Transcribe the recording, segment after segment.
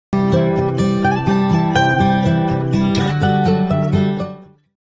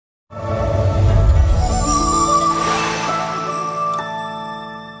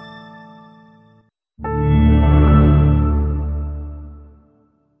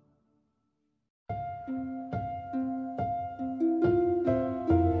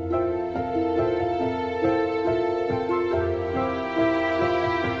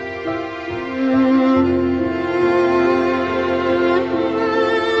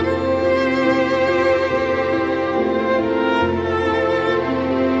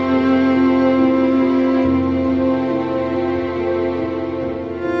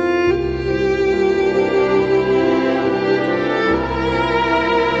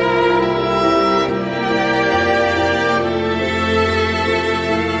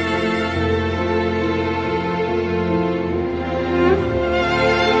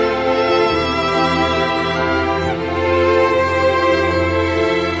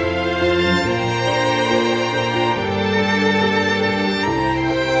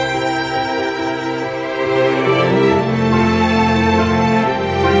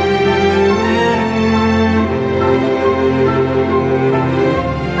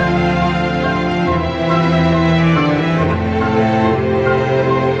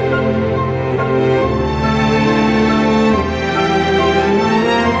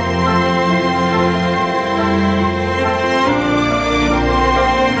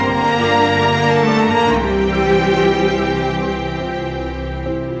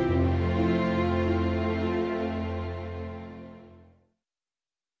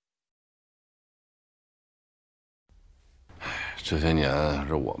这些年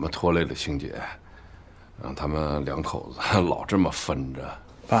是我们拖累了兴杰，让他们两口子老这么分着。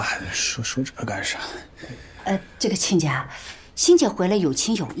爸，说这干啥？这个亲家，兴杰回来有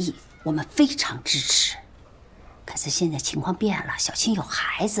情有义，我们非常支持。可是现在情况变了，小青有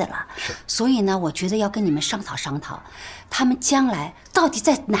孩子了，所以呢，我觉得要跟你们商讨商讨，他们将来到底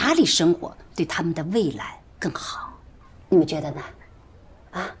在哪里生活，对他们的未来更好。你们觉得呢？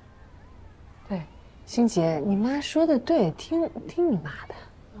啊？对，兴杰，你妈说的对，听你妈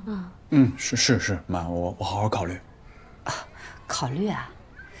的。啊。是，妈，我好好考虑。啊，考虑啊。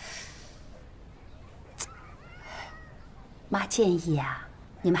妈建议啊，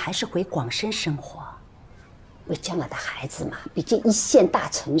你们还是回广深生活，为将来的孩子嘛。毕竟一线大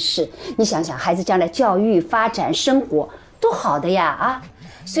城市，你想想，孩子将来教育、发展、生活都好的呀啊！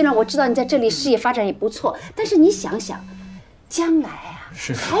虽然我知道你在这里事业发展也不错，但是你想想，将来啊，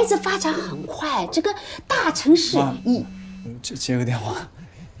孩子发展很快，这个大城市接个电话。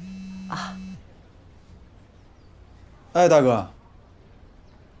啊。哎，大哥。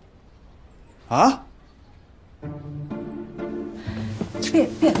啊？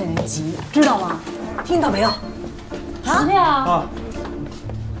别跟人急，知道吗？听到没有？什么呀？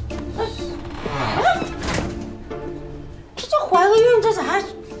这就怀个孕，这咋还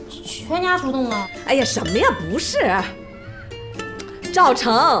全家出动呢？哎呀，什么呀？不是，赵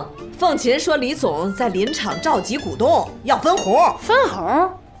成、凤琴说李总在林场召集股东，要分红。分红？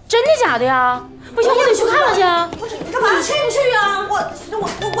真的假的呀？不行，我得去看看去。不是，你干嘛？你去不去呀？我去。我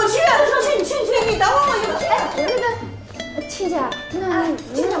说去，你去，你等我，我去。那亲家，那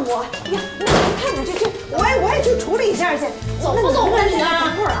我呀，那你看看去，我也去处理一下去。走不走回去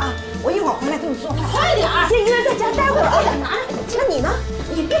啊？等会儿啊，我一会儿回来给你做饭。快点儿！先一个人在家待会儿啊。拿着。那你呢？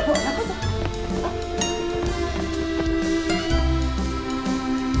你别管了，快走。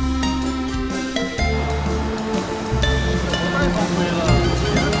太宝贵了，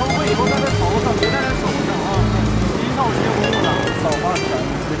抽会以后戴在头上，别戴在手上啊！一到结婚了，少花钱，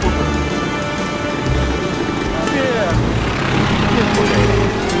别过分。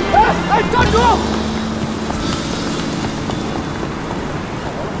哎，站住！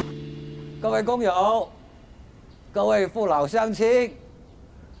各位工友，各位父老乡亲，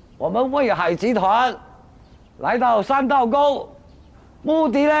我们卫海集团来到三道沟，目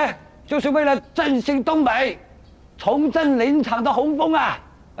的呢，就是为了振兴东北，重振林场的洪峰啊！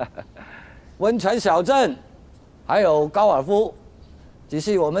温泉小镇，还有高尔夫，只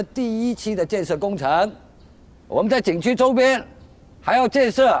是我们第一期的建设工程。我们在景区周边还要建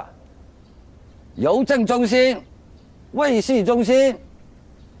设邮政中心、卫系中心、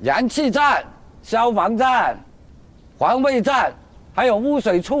燃气站、消防站、环卫站，还有污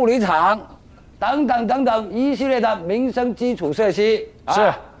水处理厂等等一系列的民生基础设施。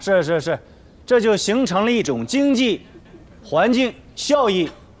是，这就形成了一种经济、环境效益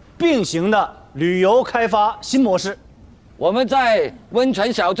并行的旅游开发新模式。我们在温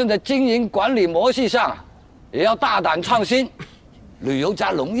泉小镇的经营管理模式上，也要大胆创新，旅游加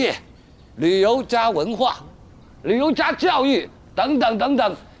农业，旅游加文化，旅游加教育等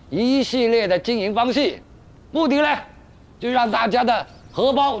等一系列的经营方式，目的呢，就让大家的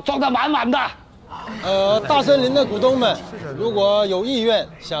荷包装得满满的。大森林的股东们，如果有意愿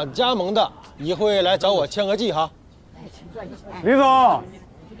想加盟的，一会来找我签个字哈。李总，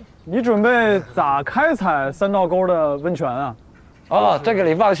你准备咋开采三道沟的温泉啊？哦，这个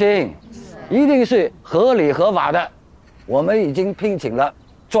你放心，一定是合理合法的。我们已经聘请了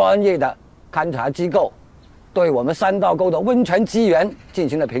专业的勘察机构，对我们三道沟的温泉资源进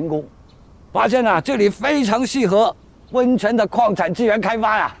行了评估，发现啊，这里非常适合温泉的矿产资源开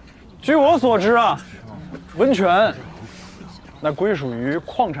发呀。据我所知啊，温泉那归属于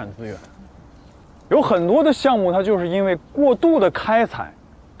矿产资源，有很多的项目它就是因为过度的开采，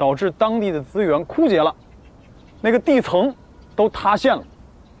导致当地的资源枯竭了，那个地层都塌陷了。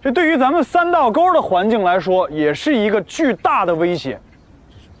这对于咱们三道沟的环境来说，也是一个巨大的威胁。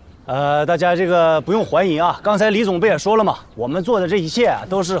大家这个不用怀疑啊，刚才李总不也说了吗？我们做的这一切啊，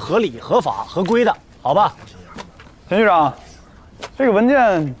都是合理、合法、合规的，好吧？田局长，这个文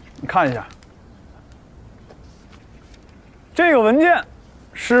件你看一下。这个文件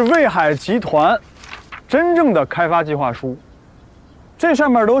是卫海集团真正的开发计划书，这上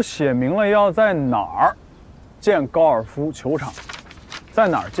面都写明了要在哪儿建高尔夫球场，在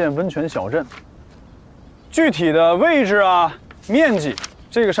哪儿建温泉小镇，具体的位置啊、面积，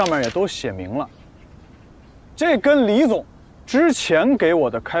这个上面也都写明了。这跟李总之前给我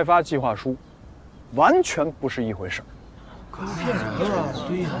的开发计划书完全不是一回事。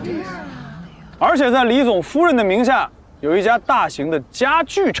而且在李总夫人的名下有一家大型的家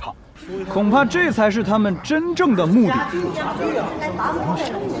具厂，恐怕这才是他们真正的目的。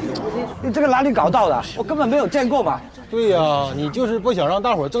你这个哪里搞到的？我根本没有见过嘛。对呀，你就是不想让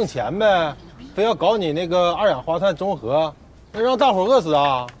大伙挣钱呗，非要搞你那个二氧化碳中和，那让大伙饿死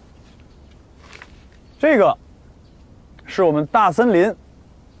啊！这个是我们大森林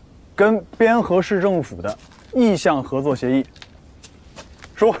跟边河市政府的意向合作协议。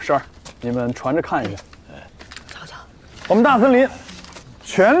叔婶儿，你们传着看一下。我们大森林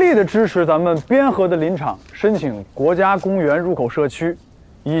全力的支持咱们边河的林场申请国家公园入口社区，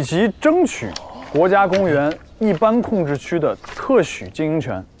以及争取国家公园一般控制区的特许经营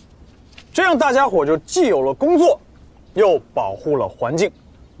权。这样大家伙就既有了工作，又保护了环境。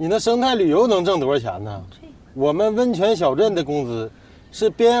你那生态旅游能挣多少钱呢？我们温泉小镇的工资是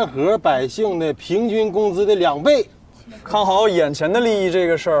边河百姓的平均工资的2倍。看好眼前的利益这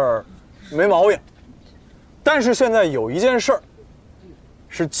个事儿没毛病，但是现在有一件事儿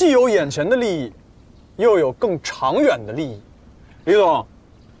是既有眼前的利益，又有更长远的利益。李总，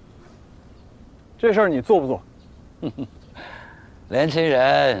这事儿你做不做？年轻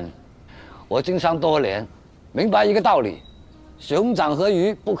人，我经商多年，明白一个道理：熊掌和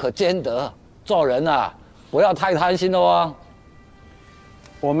鱼不可兼得。做人啊，不要太贪心了哦。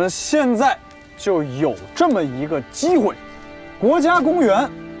我们现在就有这么一个机会，国家公园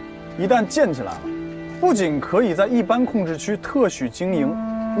一旦建起来了，不仅可以在一般控制区特许经营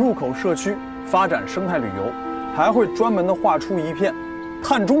入口社区发展生态旅游，还会专门的划出一片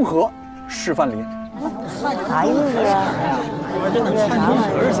碳中和示范林。啥意思啊？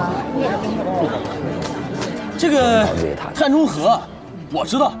这个碳中和，我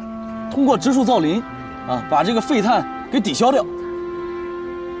知道，通过植树造林，啊，把这个废碳给抵消掉。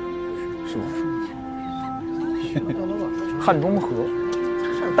是吗？碳中和，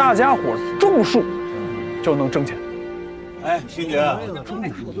大家伙种树就能挣钱。哎，兴杰，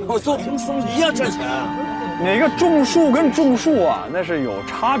我做红松一样赚钱啊！哪个种树跟种树啊，那是有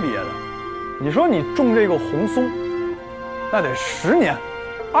差别的。你说你种这个红松，那得10年、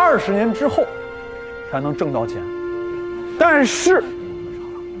20年之后才能挣到钱。但是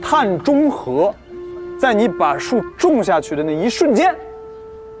碳中和，在你把树种下去的那一瞬间，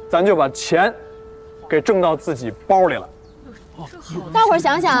咱就把钱给挣到自己包里了。大伙儿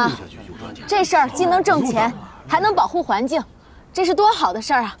想想啊，这事儿既能挣钱，还能保护环境，这是多好的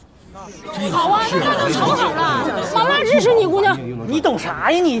事儿啊！好啊，那当然可好了，妈妈支持你姑娘。你懂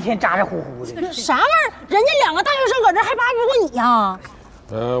啥呀？你一天咋咋呼呼的。啥玩意儿？人家2个大学生搁这还巴不过你呀？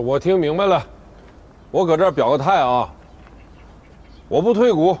我听明白了，我搁这儿表个态啊，我不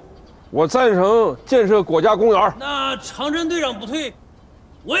退股，我赞成建设国家公园。那长征队长不退，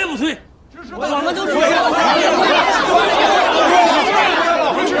我也不退。我们都退。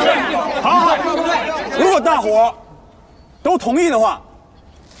好，如果大伙都同意的话，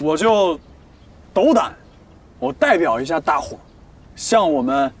我就斗胆，我代表一下大伙，向我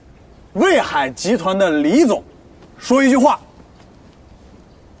们卫海集团的李总说一句话。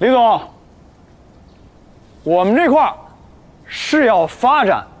李总，我们这块儿是要发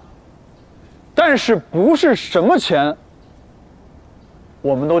展，但是不是什么钱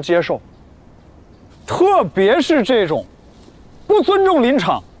我们都接受，特别是这种不尊重林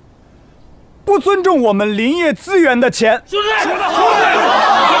场、不尊重我们林业资源的钱。就是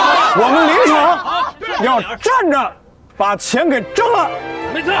我们林场要站着把钱给挣了。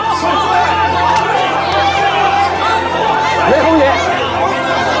没错。雷红姐，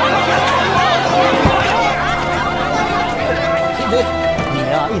你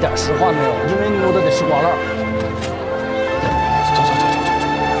呀，一点实话没有，因为牛都得吃瓜烂。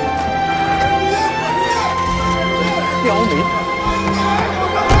刁民。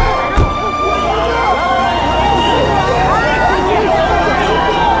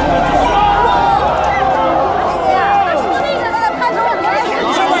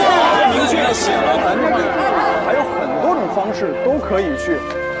明确的写了，咱这里还有很多种方式都可以去。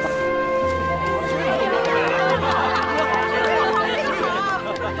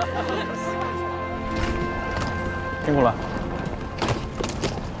辛苦了。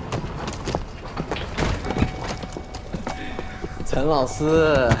陈老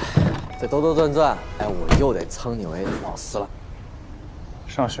师，这兜兜转转，哎，我又得称你为老师了。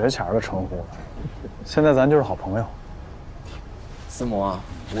上学前的称呼，现在咱就是好朋友。师母啊，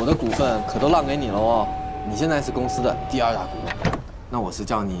我的股份可都让给你了哦，你现在是公司的第2大股东，那我是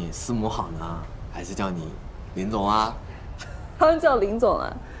叫你师母好呢，还是叫你林总啊？刚叫林总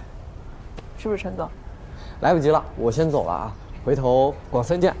啊，是不是陈总？来不及了，我先走了啊，回头广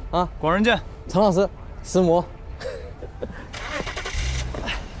深见啊！广深见，陈老师，师母。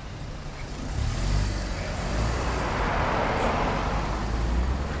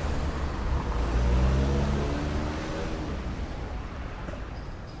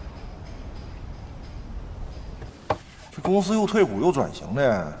公司又退股又转型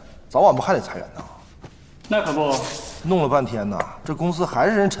的，早晚不还得裁员呢？那可不，弄了半天呢，这公司还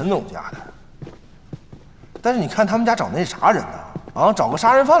是人陈总家的。但是你看他们家找那啥人呢？啊，找个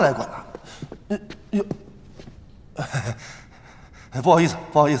杀人犯来管他们。哟，不好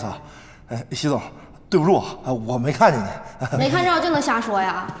意思啊，习总，对不住啊，我没看见你。没看着就能瞎说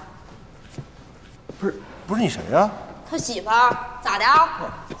呀？不是你谁呀？他媳妇儿咋的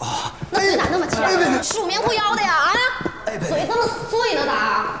啊？那嘴咋那么欠？鼠面裤腰的呀？啊？嘴这么碎呢咋？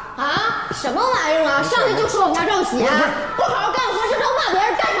啊？什么玩意儿啊？上去就说我们家赵喜，不好好干活，这都骂别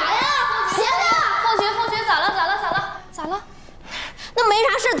人干啥呀？闲的。凤雪，咋了？那没啥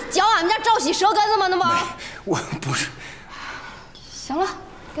事，嚼俺们家赵喜舌根子吗？那不？我不是。行了，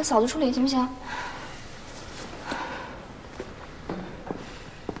给嫂子处理行不行？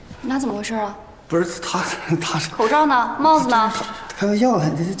你俩怎么回事啊？不是他是口罩呢？帽子呢？开玩笑的，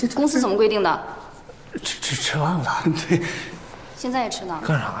这公司怎么规定的？吃饭了，对。现在也吃呢？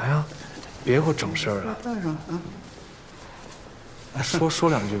干啥呀？别给我整事儿了。带上啊。说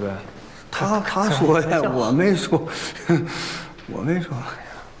两句呗。他说的，我没说。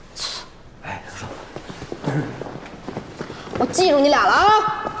哎，我记住你俩了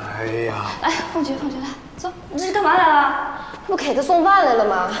啊！哎呀！哎，凤雪来，走，你这是干嘛来了？不给他送饭来了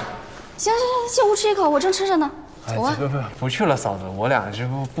吗？行，进屋吃一口，我正吃着呢。走啊！不去了，嫂子，我俩这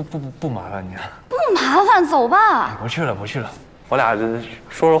不麻烦你了。不麻烦，走吧。不去了，我俩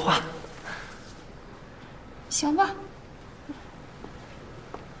说说话。行吧。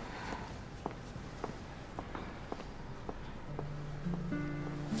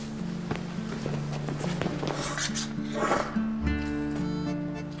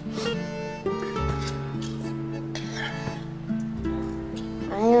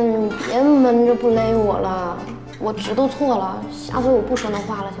哎呀，你别闷着不勒我了，我知道错了，下回我不说那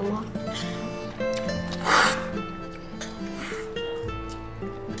话了，行吗？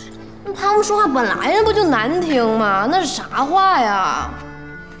他们说话本来不就难听吗？那是啥话呀？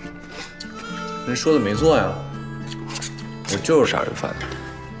人说的没错呀，我就是杀人犯，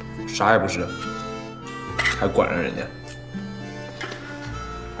啥也不是，还管着人家。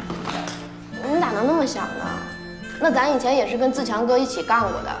你咋能那么想呢？那咱以前也是跟自强哥一起干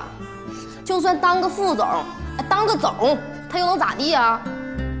过的，就算当个副总，当个总，他又能咋地呀？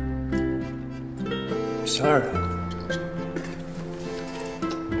仙儿啊！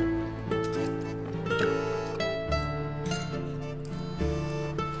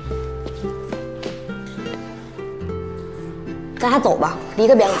咱俩走吧，离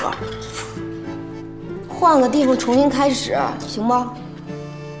开边河，换个地方重新开始，行不？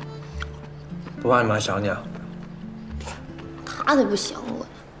不怕你妈想你啊？他才不想我呢。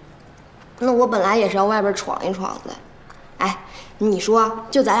那我本来也是要外边闯一闯的。哎，你说，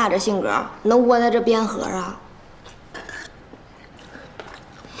就咱俩这性格，能窝在这边河啊？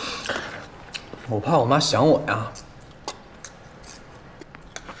我怕我妈想我呀。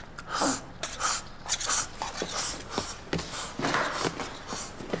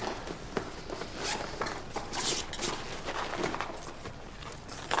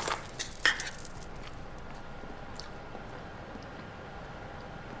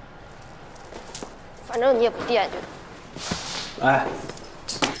反正你也不惦记的。哎，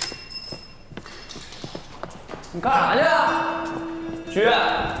你干啥去啊？徐。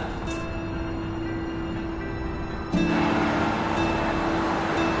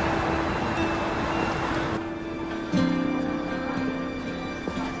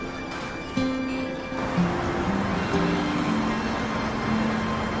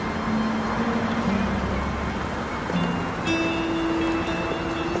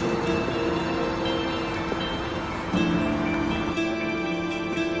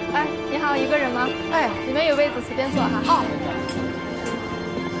你好，一个人吗？哎，里面有位子，随便坐哈。哦。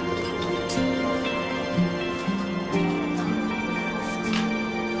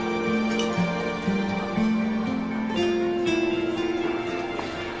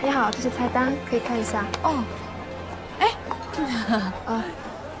你好，这是菜单，可以看一下。哦。哎。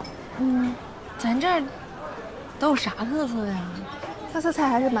咱这儿都有啥特色呀？特色菜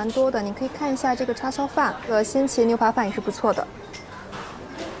还是蛮多的，你可以看一下这个叉烧饭和鲜茄牛扒饭也是不错的。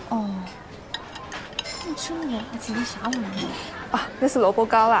哦，你吃那个紫的啥玩意儿啊？那是萝卜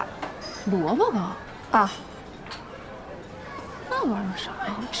糕啦。萝卜糕啊？那玩意儿啥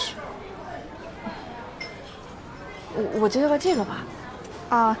好吃？我就要这个吧。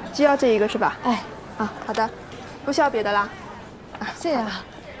啊，就要这一个是吧？哎，啊，好的，不需要别的啦。啊，谢谢啊。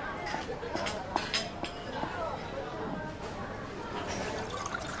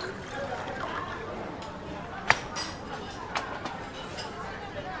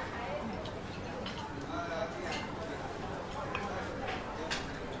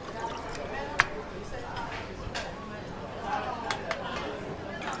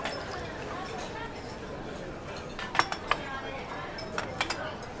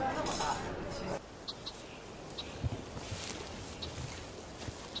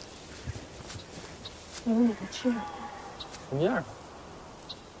你们给他吃什么？什么样的？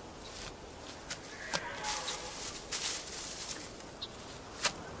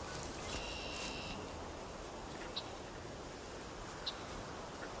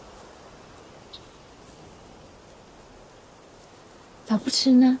咋不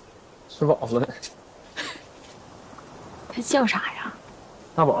吃呢？吃饱了。他叫啥呀？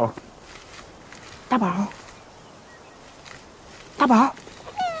大宝。大宝。大宝。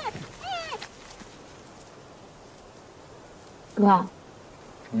哥。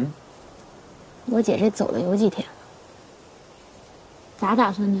嗯。我姐这走了有几天了？咋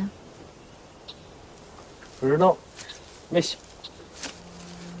打算的？不知道，没想。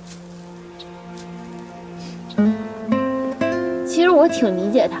其实我挺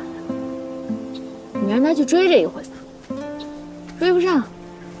理解他的，你让他去追这一回吧，追不上，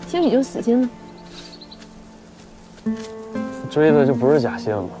心里就死心了。追的就不是假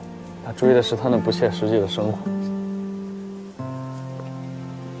性了，他追的是他那不切实际的生活。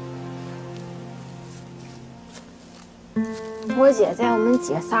我姐在我们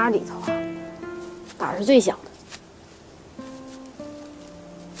姐仨里头啊，胆儿是最小的。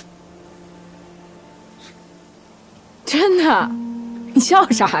真的，你笑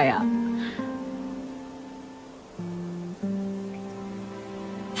啥呀？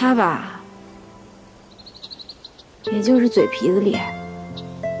他吧，也就是嘴皮子厉害，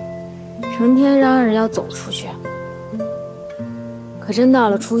成天嚷嚷要走出去，可真到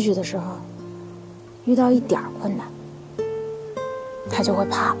了出去的时候，遇到一点困难，他就会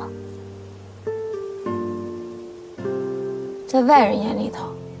怕了。在外人眼里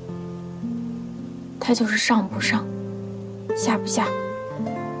头，他就是上不上，下不下，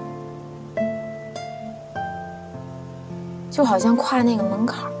就好像跨那个门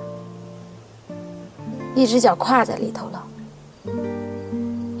槛儿，一只脚跨在里头了，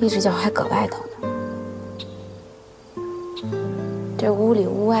一只脚还搁外头呢。这屋里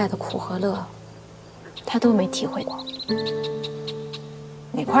屋外的苦和乐，他都没体会过，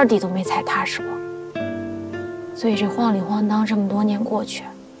哪块地都没踩踏实过。所以这晃里晃荡这么多年过去，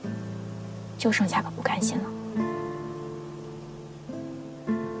就剩下个不甘心了。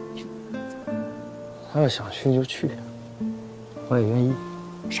他要想去就去，我也愿意。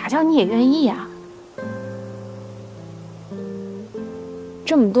啥叫你也愿意呀？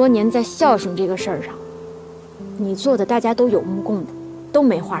这么多年在孝顺这个事儿上，你做的大家都有目共睹，都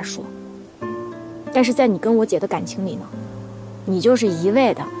没话说。但是在你跟我姐的感情里呢，你就是一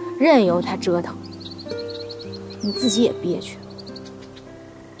味的任由她折腾，你自己也憋屈。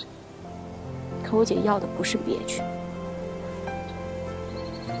可我姐要的不是憋屈，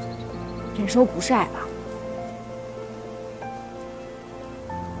忍受不是爱吧？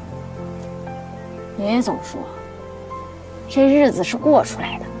爷爷总说，这日子是过出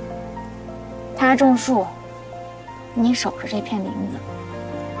来的。他种树，你守着这片林子，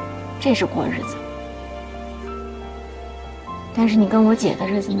这是过日子。但是你跟我姐的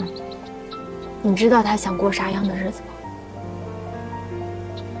日子呢？你知道她想过啥样的日子吗？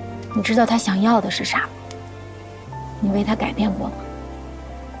你知道她想要的是啥吗？你为她改变过吗？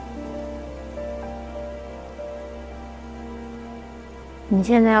你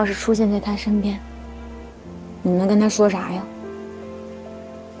现在要是出现在她身边，你能跟她说啥呀？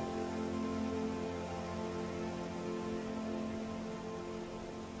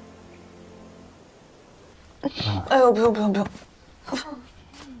哎呦，不用不用不用。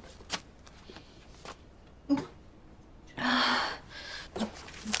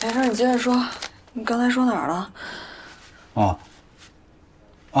没事，你接着说。你刚才说哪儿了？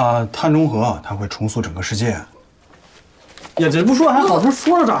碳中和它会重塑整个世界。呀，这不说还好，不是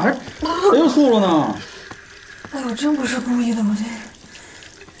说了咋还又吐了呢？哎呦，真不是故意的，我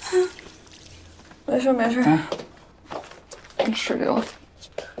这。没事没事，你使给我。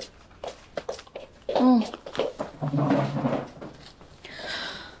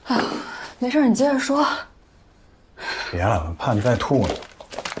没事，你接着说。别了，我怕你再吐呢。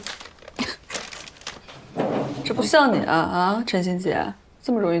这不像你啊，陈新杰，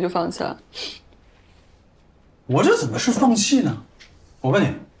这么容易就放弃了。我这怎么是放弃呢？我问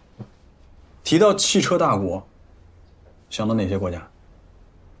你，提到汽车大国，想到哪些国家？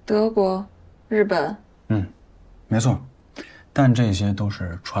德国、日本。没错，但这些都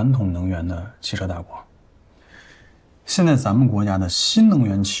是传统能源的汽车大国。现在咱们国家的新能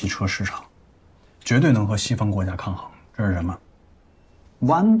源汽车市场，绝对能和西方国家抗衡。这是什么？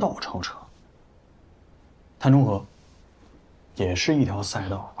弯道超车。碳中和也是一条赛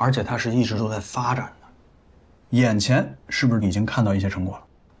道，而且它是一直都在发展的。眼前是不是已经看到一些成果了？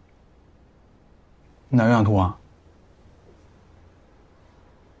哪有想吐啊？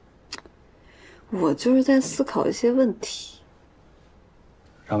我就是在思考一些问题。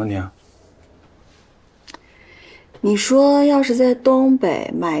啥问题啊？你说，要是在东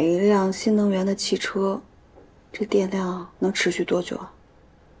北买一辆新能源的汽车，这电量能持续多久啊？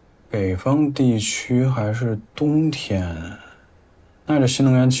北方地区还是冬天，那这新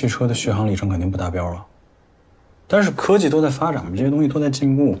能源汽车的续航里程肯定不达标啊。但是科技都在发展，这些东西都在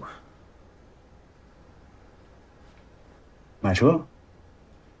进步。买车？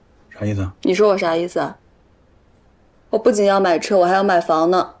啥意思啊？你说我啥意思啊？我不仅要买车，我还要买房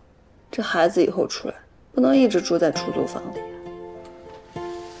呢。这孩子以后出来，不能一直住在出租房里。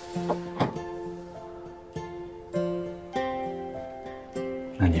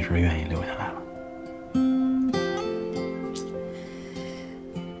那你是愿意留下来了？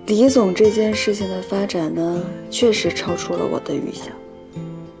李总这件事情的发展呢，确实超出了我的预想，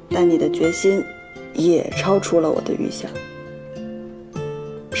但你的决心也超出了我的预想。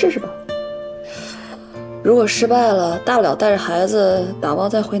试试吧，如果失败了，大不了带着孩子打包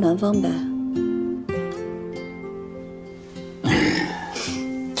再回南方呗。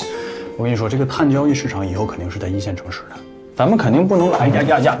我跟你说，这个碳交易市场以后肯定是在一线城市的，咱们肯定不能。哎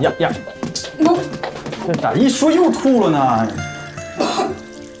呀！这咋一说又吐了呢？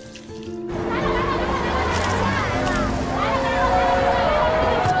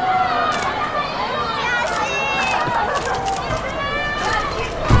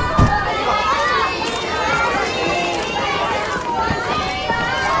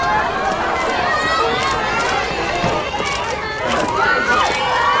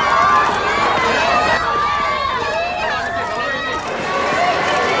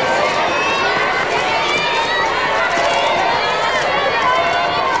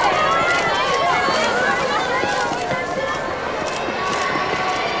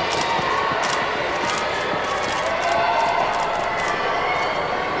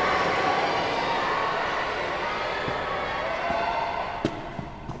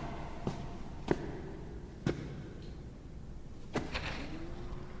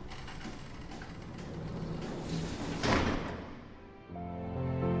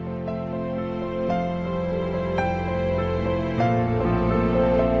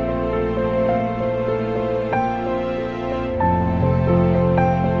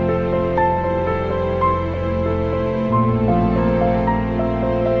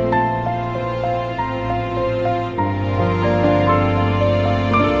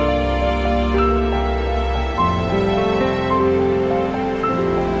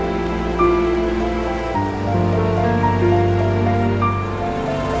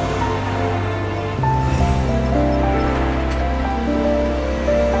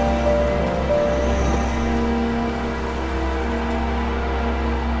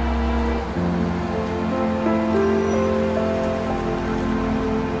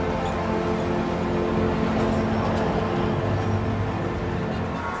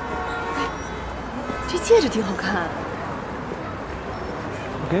戒指挺好看。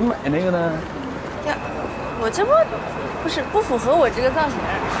我给你买那个呢。呀，我这不符合我这个造型。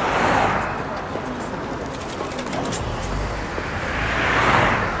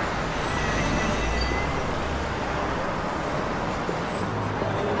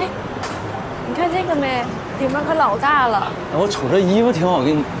哎，你看这个没？里面可老大了。我瞅这衣服挺好，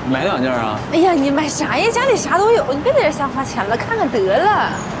给你买2件啊。哎呀，你买啥呀？家里啥都有，你别在这瞎花钱了，看看得了。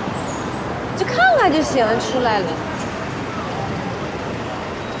就看看就行，出来了。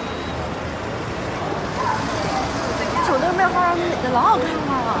手对面花美的，老好看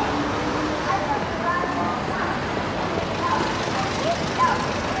了。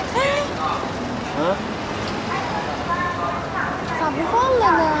哎，咋不放了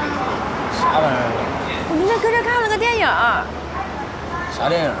呢？啥玩意儿？我们这搁这看了个电影。啥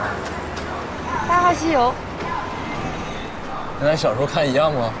电影？《大话西游》。跟咱小时候看一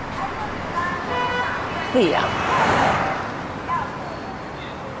样吗？不一样。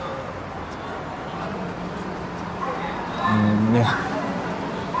那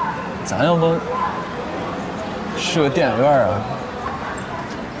咱要不去个电影院啊？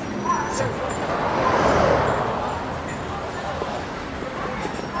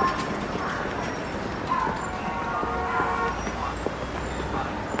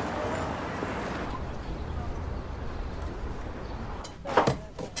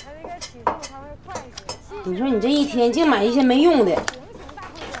你说你这一天净买一些没用的，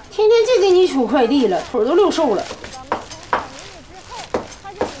天天净给你取快递了，腿都溜瘦了。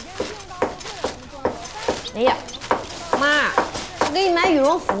哎呀，妈，我给你买羽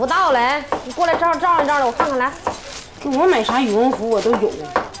绒服到了，你过来照照的，我看看来。给我买啥羽绒服我都有。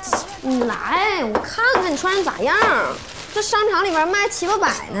你来，我看看你穿成咋样。这商场里边卖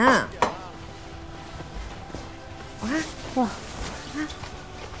700-800呢。哇，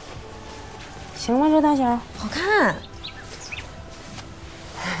行吗？这大小好看。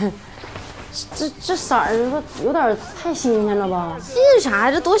这色儿有点太新鲜了吧？新啥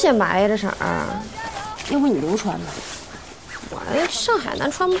呀？这多显白呀，这色儿。要不你留穿吧？我上海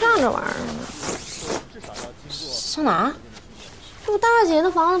南穿不上这玩意儿。上哪？这不大姐那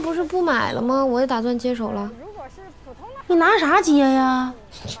房子不是不买了吗？我也打算接手了。你拿啥接呀？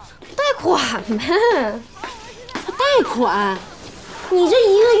贷款呗。贷款？你这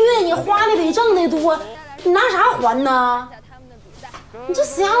一个月你花的比挣的多，你拿啥还呢？你这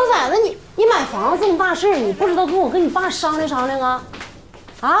死鸭子崽子，你买房子这么大事儿，你不知道跟你爸商量商量啊？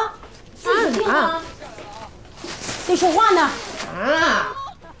啊？自己定啊？没说话呢。啊！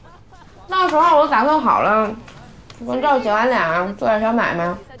到时候我打算好了，跟赵姐俺俩做点小买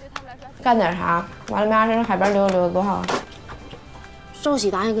卖，干点啥，完了明儿上海边溜达溜达多好。赵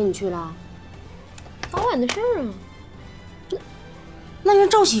喜答应跟你去了？早晚的事儿啊。那人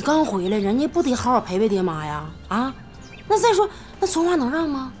赵喜刚回来，人家不得好好陪陪爹妈呀？啊？那再说，那说话能让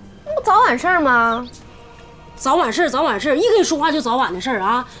吗？那不早晚事儿吗？早晚事儿，早晚事儿，一跟你说话就早晚的事儿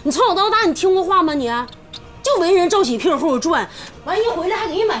啊！你从小到大你听过话吗？你就围人赵喜屁股后转，完一回来还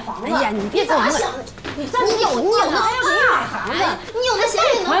给人买房子。哎呀，你别咋想？你有那还要给人买房子？你有那闲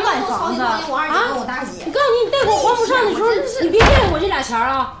钱能买房子啊？我大姐，你告诉你，你贷款还不上的时候，你别惦记我这俩钱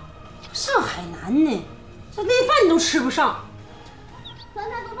啊！上海南呢，这连饭你都吃不上。3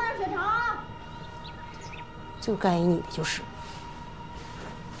菜多饭血肠。就该你的就是。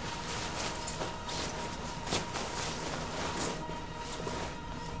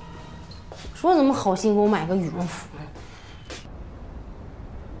说怎么好心给我买个羽绒服呢？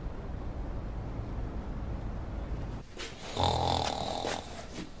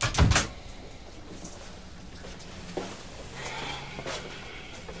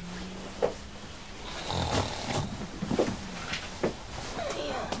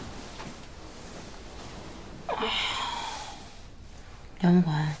梁木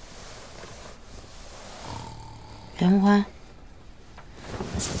宽，梁木宽。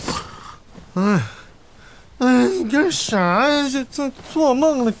你干啥呀？这做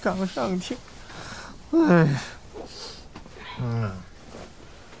梦了，刚上听。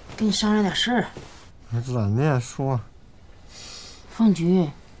跟你商量点事儿。咋的？说。凤菊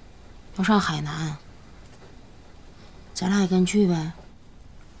要上海南，咱俩也跟去呗。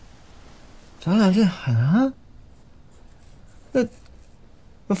咱俩这海南？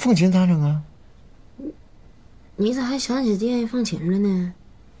那凤琴咋整啊？你咋还想起惦记凤琴了呢？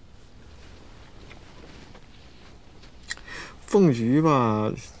凤菊吧，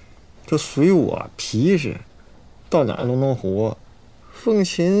她随我皮实，到哪都能活。凤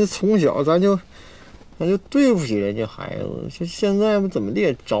琴从小咱就对不起人家孩子，就现在吧怎么的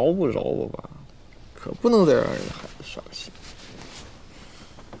也着不着吧，可不能再让人家孩子伤心。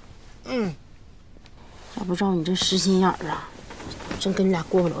要不照你这实心眼儿啊，真跟你俩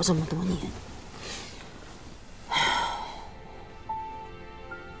过不了这么多年。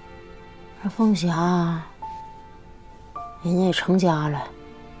这凤霞，人家也成家了，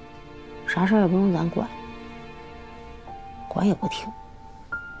啥事儿也不用咱管，管也不听。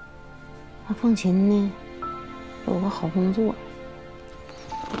那凤琴呢，有个好工作，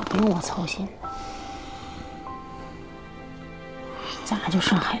也不用我操心了。咱俩就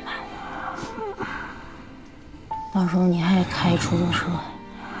上海南，到时候你还开出租车，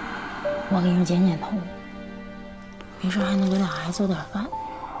我给人剪头，没事还能给俩孩子做点饭。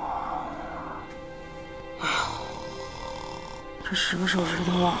哎呦，这10个手指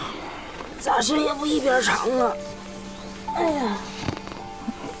头啊，咋伸也不一边长啊！哎呀。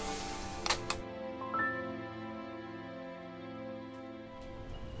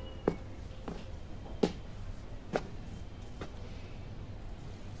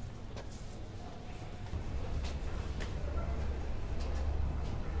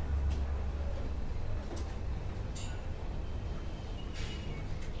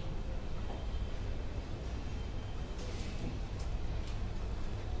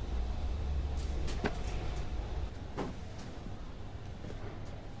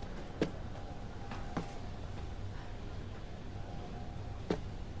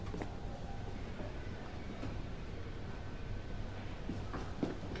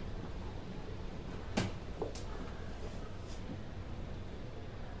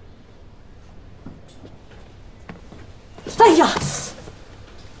哎呀，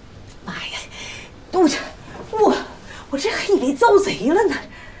妈呀！我这还以为遭贼了呢。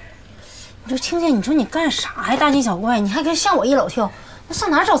我就听见你说你干啥还大惊小怪，你还跟吓我一老跳，那上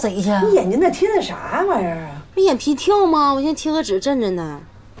哪找贼去？你眼睛那贴的啥玩意儿啊？不眼皮跳吗？我现在贴个纸镇着呢。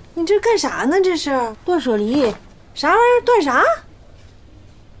你这干啥呢？这是断舍离，啥玩意儿？断啥？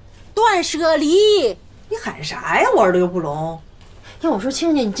断舍离。你喊啥呀？我耳朵又不聋。要我说，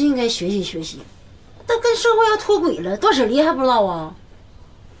亲家，你真应该学习学习。但跟社会要脱轨了，断舍离还不知道啊？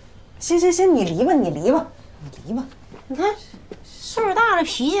行行行，你离吧，你离吧，你离吧。你看，岁数大了，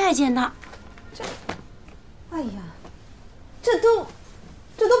脾气还见大。哎呀，这都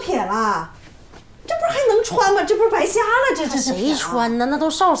撇了，这不是还能穿吗？这不是白瞎了？这谁穿呢？那都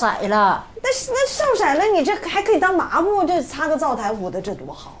少色了。那少色了，你这还可以当抹布，这擦个灶台屋的，这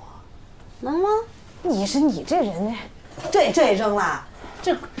多好啊！能吗？你这人，这也扔了，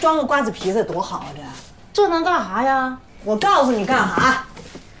这装个瓜子皮子多好啊！这能干啥呀？我告诉你干啥？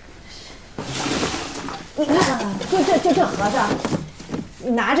你看，就这盒子，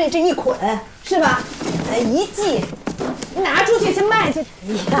你拿这一捆是吧？一系，你拿出去卖去，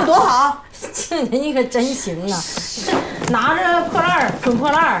这多好！亲家你可真行啊！拿着破烂儿捆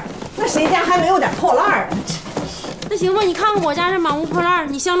破烂儿，那谁家还没有点破烂儿啊？那行吧，你看看我家这满屋破烂儿，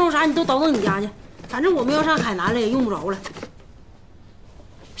你相中啥你都倒腾你家去，反正我们要上海南了也用不着了。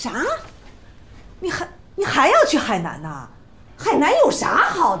啥？你还要去海南呐？海南有啥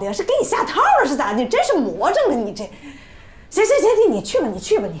好的呀？是给你下套了是咋的？真是魔怔了你这。行，你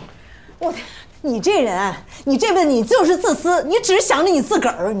去吧，你这人，你这辈子你就是自私，你只想着你自个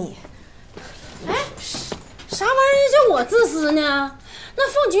儿你。哎，啥玩意儿叫我自私呢？那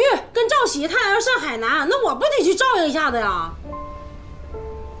凤菊跟赵喜他俩要上海南，那我不得去照应一下子呀？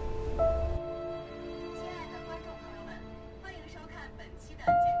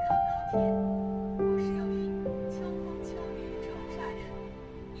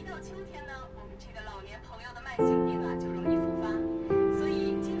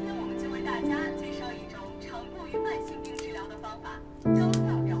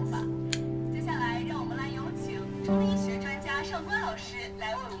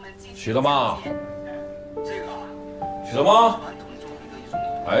许大妈，许大妈，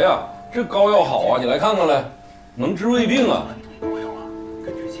哎呀，这膏药好啊，你来看看来，能治胃病啊。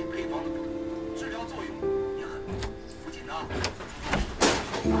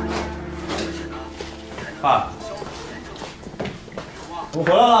爸，我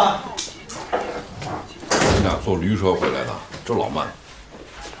回来了。你俩坐驴车回来的，这老慢。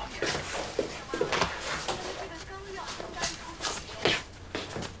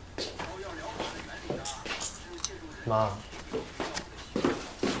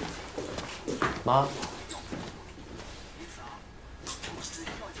妈，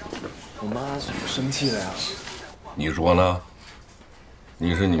我妈生气了呀。你说呢？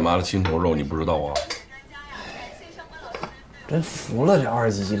你是你妈的心头肉，你不知道啊？真服了这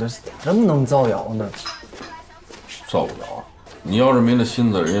二级了，咋这么能造谣呢？造谣？你要是没那心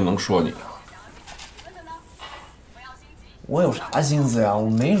思，人家能说你啊？我有啥心思呀？我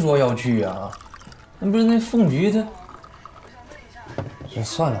没说要去啊。那不是那凤菊她……那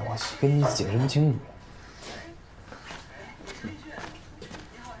算了，我跟你解释不清楚。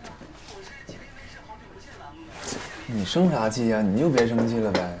你生啥气呀？你就别生气了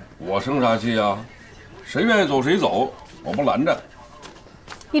呗。我生啥气呀？谁愿意走谁走，我不拦着。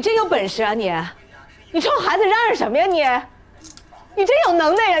你真有本事啊你！你冲孩子嚷嚷什么呀你？你真有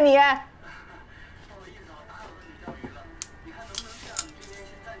能耐呀你！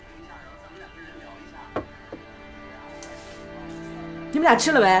你们俩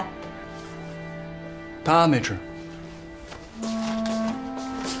吃了没？他没吃。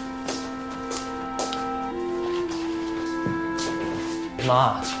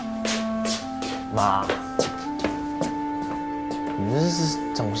妈，你这是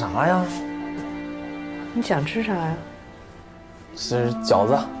整啥呀？你想吃啥呀？是饺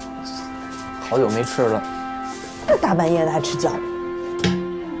子，好久没吃了。这大半夜的还吃饺子？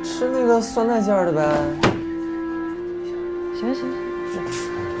吃那个酸菜馅的呗。行，你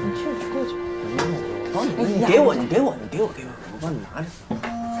去过去。我帮你，你给我，我帮你拿着。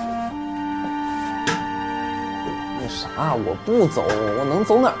那啥，我不走，我能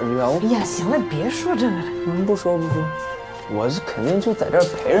走哪儿去啊？哎呀，行了，别说这个了。不说，我是肯定就在这儿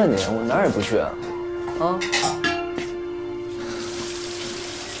陪着你，我哪儿也不去啊。啊。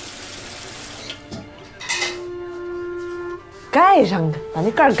盖上的，把那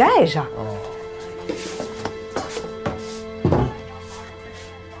盖儿盖上。哦。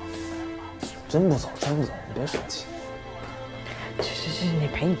真不走，你别生气。去，你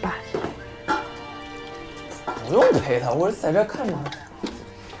陪你爸去。不用陪他，我是在这看着他。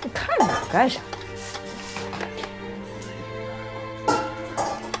你看着我干啥？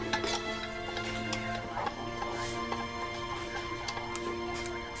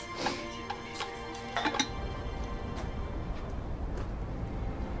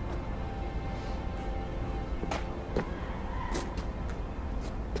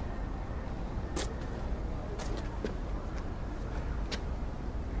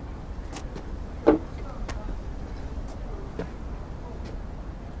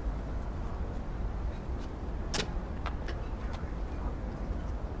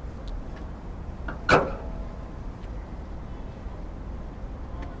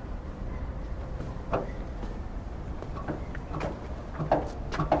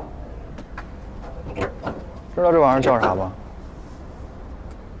知道这玩意儿叫啥吧？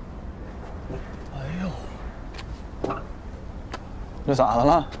哎呦，这咋的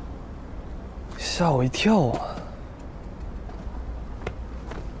了？吓我一跳啊！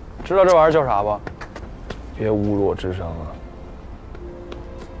知道这玩意儿叫啥吧？别侮辱我智商啊！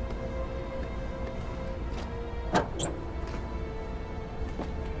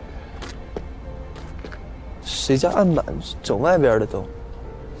谁家案板整外边的都？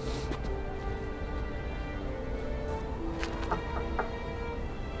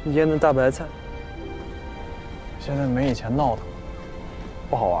腌的大白菜，现在没以前闹腾，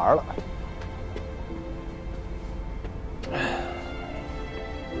不好玩了。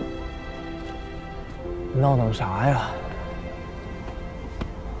闹腾啥呀？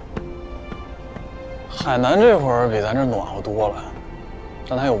海南这会儿比咱这暖和多了，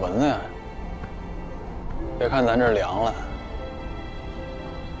但它有蚊子呀。别看咱这凉了，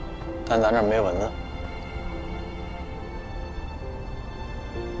但咱这没蚊子。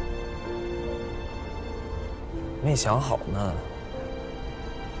没想好呢。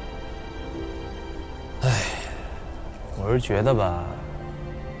哎，我是觉得吧，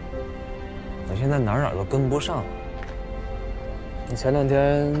我现在哪儿都跟不上。你前2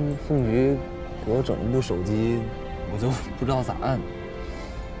天凤菊给我整了部手机，我就不知道咋按。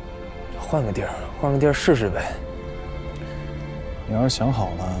换个地儿试试呗。你要是想好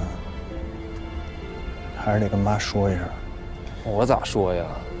了，还是得跟妈说一声。我咋说呀？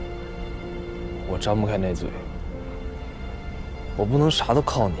我张不开那嘴。我不能啥都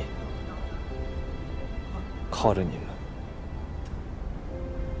靠你，靠着你们。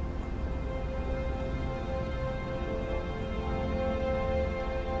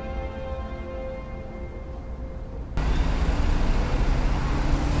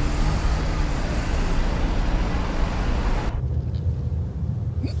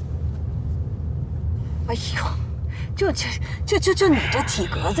哎呦，就你这体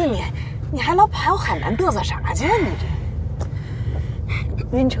格子，你还老跑海南嘚瑟啥去啊？你这。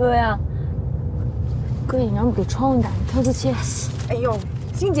晕车呀？哥，你让我给窗户打个透透气。哎呦，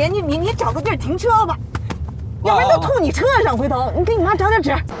欣姐，你找个地儿停车吧，要不然都吐你车上。回头你给你妈找点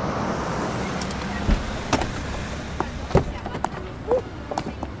纸。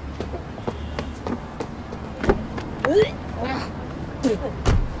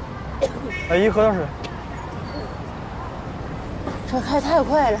阿姨，喝点水。车开太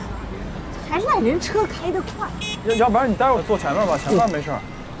快了，还赖人车开得快。要不然你带我坐前面吧，前面没事。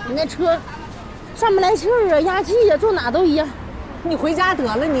你那车上不来气儿啊，压气呀，坐哪都一样。你回家得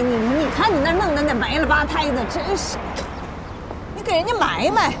了，你看你那弄的那埋了吧胎的，真是。你给人家埋，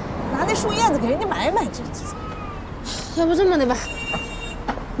拿那树叶子给人家埋，这。要不这么的吧，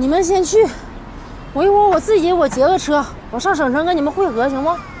你们先去，我一会儿我自己截个车，我上省城跟你们会合，行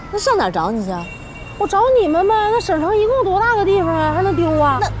不？那上哪儿找你去？我找你们呗。那省城一共多大个地方啊？还能丢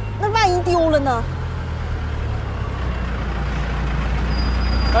啊？那万一丢了呢？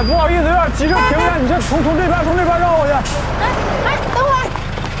哎，不好意思，有点急车停一下，你先从这边绕过去。哎，等会儿，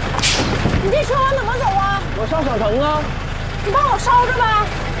你这车往怎么走啊？我上省城啊。你帮我捎着呗。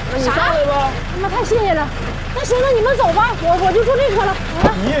那你上来吧。他妈太谢谢了。那行，那你们走吧，我就坐这车了。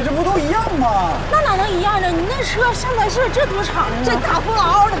咦，这不都一样吗？那哪能一样呢？你那车上来事这多敞亮，这大呼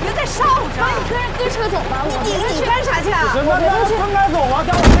嗷的，别再上上。妈，你搁车走吧。你干啥去啊？行，那分开走吧，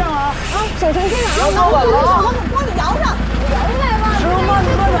待会儿见啊。啊，省城见哪？别坐稳了，我帮你摇上，摇上来吧。师傅慢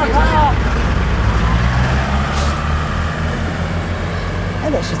点开啊。还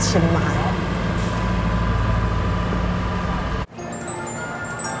得是亲妈呀。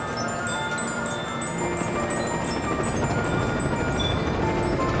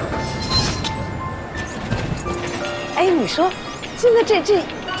哎，你说，现在这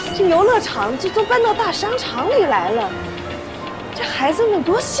游乐场这都搬到大商场里来了，这孩子们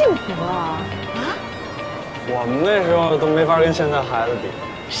多幸福啊！啊，我们那时候都没法跟现在孩子比。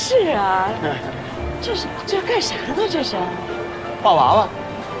是啊，这干啥呢？这是画娃娃。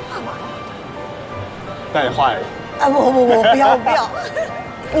画娃娃？带你画一个。啊不要！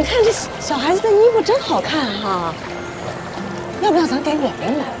你看这小孩子的衣服真好看哈，要不要咱给演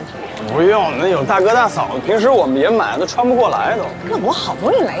员买？不用，那有大哥大嫂，平时我们也买，都穿不过来都。那我好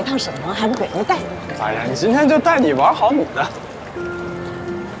不容易来一趟省城，还不给人带？哎呀，你今天就带你玩好你的。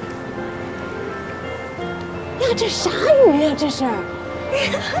呀，这啥鱼呀？这是？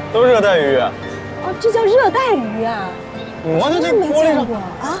都热带鱼。哦，这叫热带鱼啊！摸它这玻璃上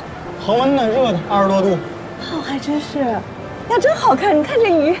啊，恒温的，热的，20多度。哦，还真是，呀，真好看！你看这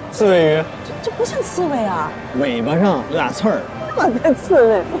鱼，刺猬鱼，这不像刺猬啊，尾巴上有俩刺儿。我的刺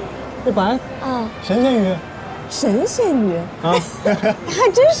猬。这白啊，神仙鱼，神仙女啊，还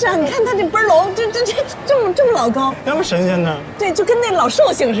真是啊！你看她这背篓，这么老高，要不神仙呢？对，就跟那老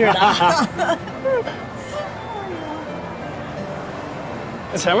寿星似的。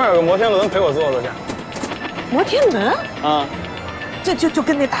前面有个摩天轮陪我坐坐去。摩天轮啊，就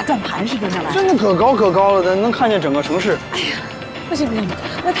跟那大转盘似的，那玩意儿。真的可高了，能看见整个城市。哎呀，不行，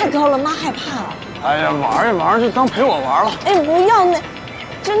那太高了，妈害怕。哎呀，玩就当陪我玩了。哎，不要那。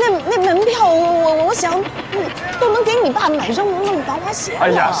就那门票，我想都能给你爸买上那么大把血。哎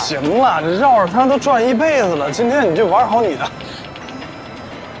呀，行了，这绕着他都转一辈子了，今天你就玩好你的。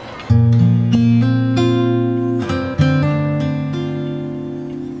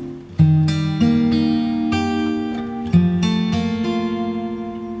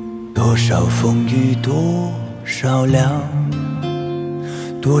多少风雨，多少凉，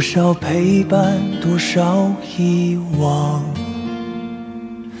多少陪伴，多少遗忘。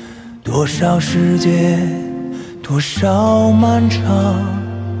多少世界，多少漫长，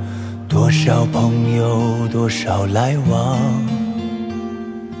多少朋友，多少来往，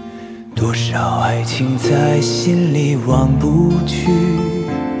多少爱情在心里忘不去，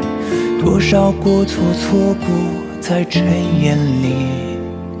多少过错错过在尘烟里，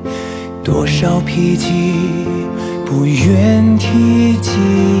多少脾气不愿提起，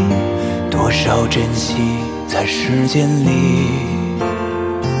多少珍惜在时间里。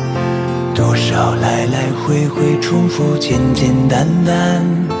多少来来回回重复简简单单，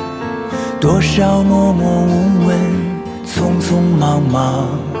多少默默无闻匆匆忙忙，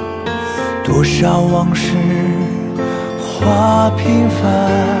多少往事化平凡，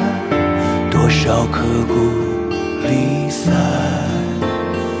多少刻骨离散。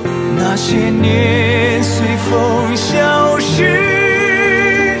那些年随风消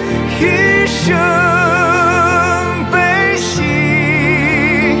失，一生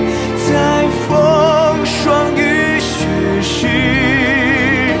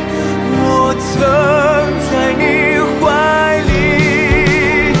曾在你怀里，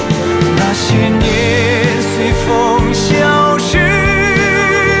那些年随风消失，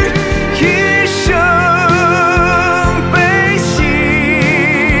一生悲喜，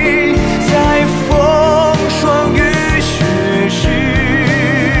在风霜雨雪时，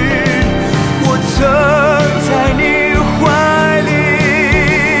我曾在你怀里，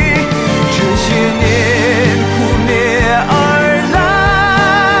这些年扑面而来。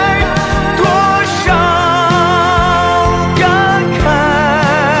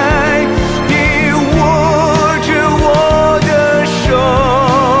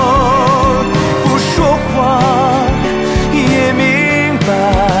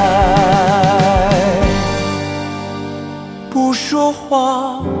不说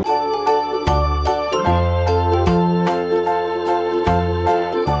话